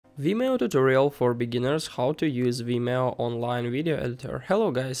Vimeo tutorial for beginners, how to use Vimeo online video editor. Hello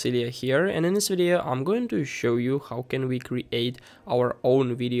guys, Ilya here, and in this video I'm going to show you how can we create our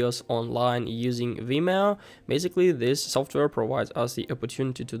own videos online using Vimeo. Basically this software provides us the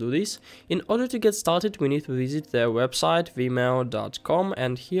opportunity to do this. In order to get started we need to visit their website vimeo.com,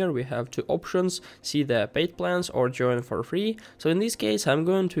 and here we have two options: see their paid plans or join for free. So in this case I'm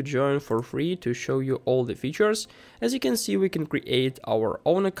going to join for free to show you all the features. As you can see, we can create our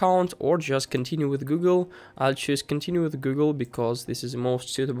own account or just continue with Google. I'll choose continue with Google because this is most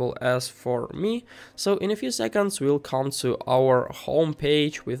suitable as for me. So in a few seconds we'll come to our home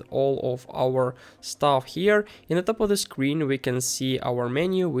page with all of our stuff here. In the top of the screen we can see our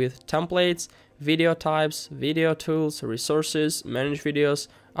menu with templates, video types, video tools, resources, manage videos,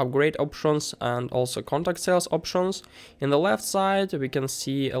 upgrade options, and also contact sales options. In the left side we can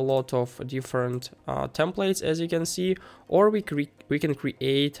see a lot of different templates, as you can see, or we can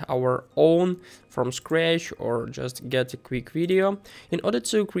create our own from scratch or just get a quick video. In order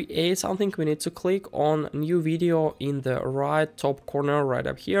to create something we need to click on new video in the right top corner right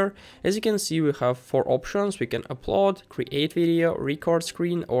up here. As you can see we have four options: we can upload, create video, record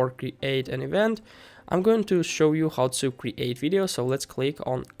screen, or create an event. I'm going to show you how to create video, so let's click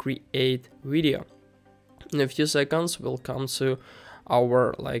on create video. In a few seconds we'll come to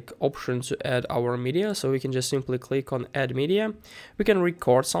our option to add our media, so we can just simply click on add media. We can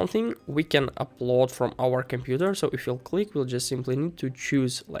record something, we can upload from our computer, so if you'll click we'll just simply need to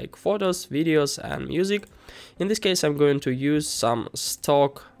choose photos, videos, and music. In this case I'm going to use some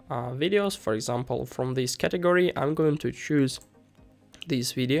stock videos. For example, from this category I'm going to choose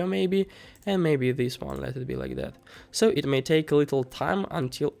this video maybe, and maybe this one, let it be like that. So it may take a little time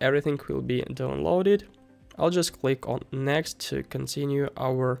until everything will be downloaded. I'll just click on next to continue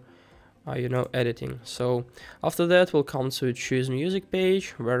our editing. So after that we'll come to choose music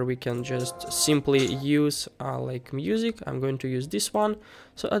page, where we can just simply use music. I'm going to use this one,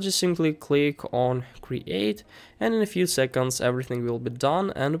 so I'll just simply click on create, and in a few seconds everything will be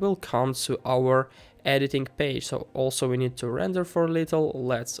done and we'll come to our editing page. So also we need to render for a little.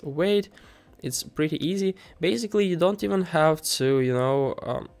 Let's wait. It's pretty easy. Basically you don't even have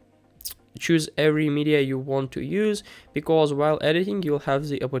to choose every media you want to use, because while editing you'll have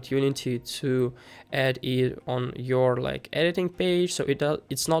the opportunity to add it on your editing page. So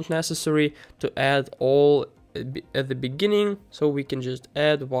it's not necessary to add all at the beginning, so we can just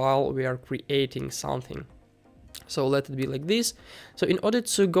add while we are creating something. So let it be like this. So in order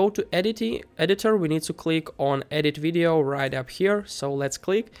to go to editor we need to click on edit video right up here. So let's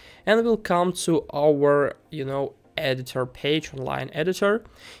click and we'll come to our editor page, online editor.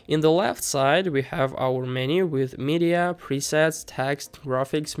 In the left side we have our menu with media, presets, text,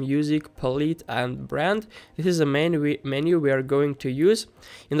 graphics, music, palette, and brand. This is the main menu we are going to use.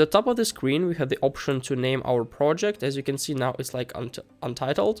 In the top of the screen we have the option to name our project. As you can see now it's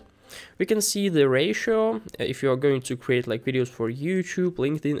untitled. We can see the ratio if you are going to create videos for YouTube,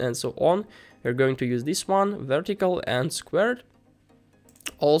 LinkedIn, and so on. We're going to use this one, vertical and squared.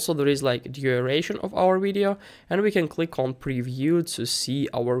 Also there is duration of our video, and we can click on preview to see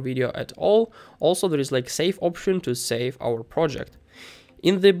our video at all. Also there is save option to save our project.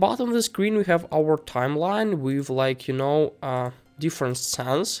 In the bottom of the screen we have our timeline with different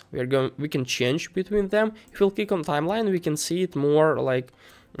scenes. We can change between them. If we'll click on timeline we can see it more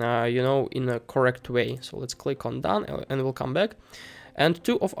in a correct way. So let's click on done and we'll come back. And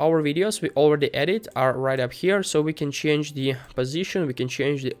two of our videos we already edit are right up here, so we can change the position, we can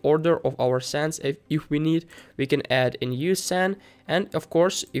change the order of our scenes if we need. We can add a new scene, and of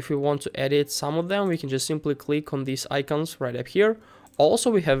course if we want to edit some of them we can just simply click on these icons right up here. Also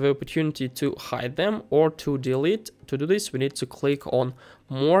we have the opportunity to hide them or to delete. To do this we need to click on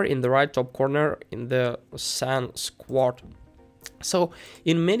more in the right top corner in the scene squad. So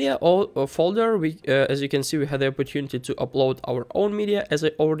in media folder as you can see we have the opportunity to upload our own media, as I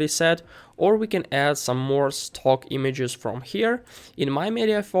already said, or we can add some more stock images from here. In my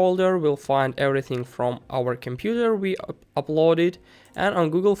media folder we'll find everything from our computer we uploaded, and on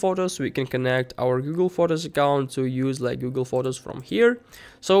Google Photos we can connect our Google Photos account to use Google Photos from here.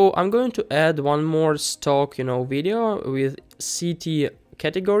 So I'm going to add one more stock video with CT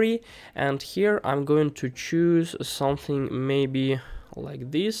category, and here I'm going to choose something maybe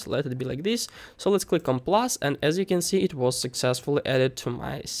like this. Let it be like this. So let's click on plus, and as you can see it was successfully added to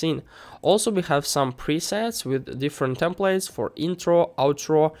my scene. Also we have some presets with different templates for intro,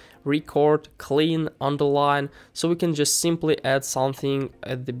 outro, record, clean, underline, so we can just simply add something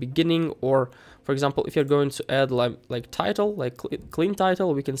at the beginning or For example, if you're going to add like title, like clean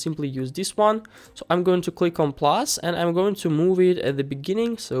title, we can simply use this one. So I'm going to click on plus and I'm going to move it at the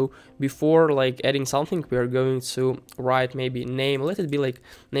beginning. So before like adding something, we are going to write maybe name, let it be like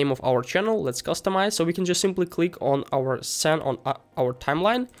name of our channel. Let's customize. So we can just simply click on our send on our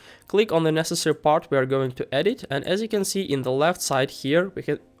timeline, click on the necessary part we are going to edit. And as you can see in the left side here, we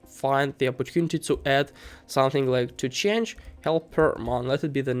can find the opportunity to add something like to change help per month, let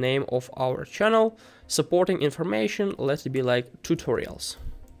it be the name of our channel, supporting information, let it be like tutorials.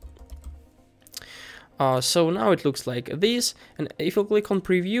 So now it looks like this, and if you click on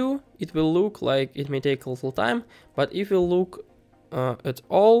preview, it will look like it may take a little time, but if you look at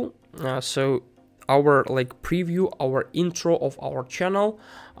all, so our like preview, our intro of our channel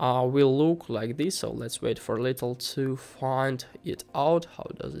will look like this. So let's wait for a little to find it out. How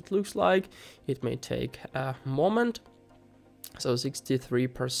does it look like? It may take a moment. So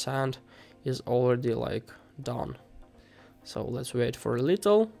 63% is already like done. So let's wait for a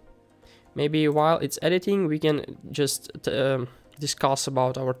little. Maybe while it's editing, we can just discuss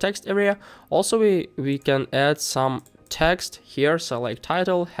about our text area. Also, we can add some text here, so like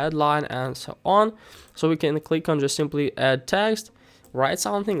title, headline, and so on. So we can click on just simply add text, write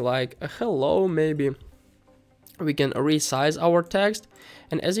something like a hello, maybe. We can resize our text,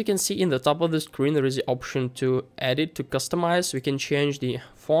 and as you can see in the top of the screen, there is the option to edit, to customize. We can change the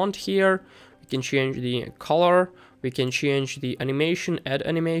font here, we can change the color, we can change the animation, add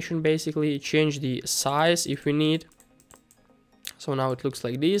animation, basically change the size if we need. So now it looks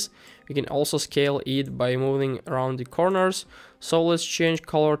like this. We can also scale it by moving around the corners. So let's change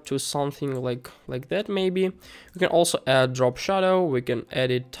color to something like that maybe. We can also add drop shadow, we can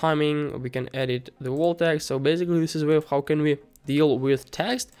edit timing, we can edit the wall text. So basically this is a way of how can we deal with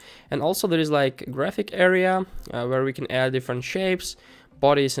text. And also there is like graphic area where we can add different shapes,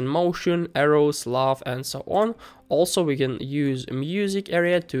 bodies in motion, arrows, love, and so on. Also we can use music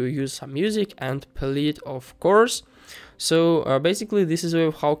area to use some music, and palette of course. So basically this is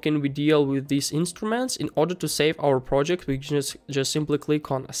how can we deal with these instruments. In order to save our project, we just simply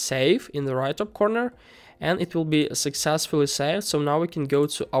click on save in the right top corner, and it will be successfully saved. So now we can go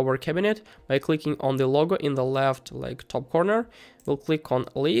to our cabinet by clicking on the logo in the left like top corner. We'll click on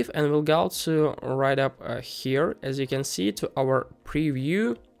leave and we'll go to right up here, as you can see, to our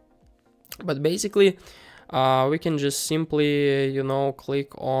preview. But basically we can just simply, you know,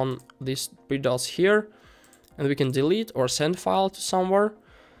 click on these three dots here, and we can delete or send file to somewhere.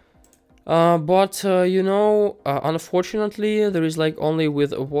 You know, unfortunately, there is like only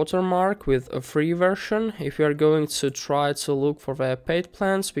with a watermark with a free version. If you are going to try to look for the paid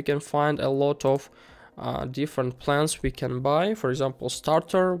plans, we can find a lot of different plans we can buy. For example,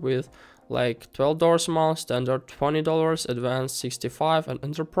 starter with like $12 a month, standard $20, advanced $65, and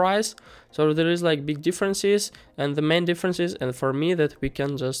enterprise. So there is like big differences, and the main differences, and for me, that we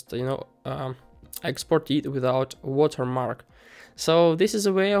can just, you know, export it without watermark. So this is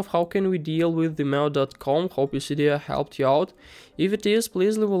a way of how can we deal with Vimeo.com. Hope this video helped you out. If it is,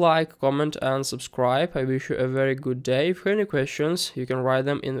 please leave a like, comment, and subscribe. I wish you a very good day. If you have any questions, you can write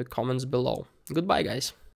them in the comments below. Goodbye, guys.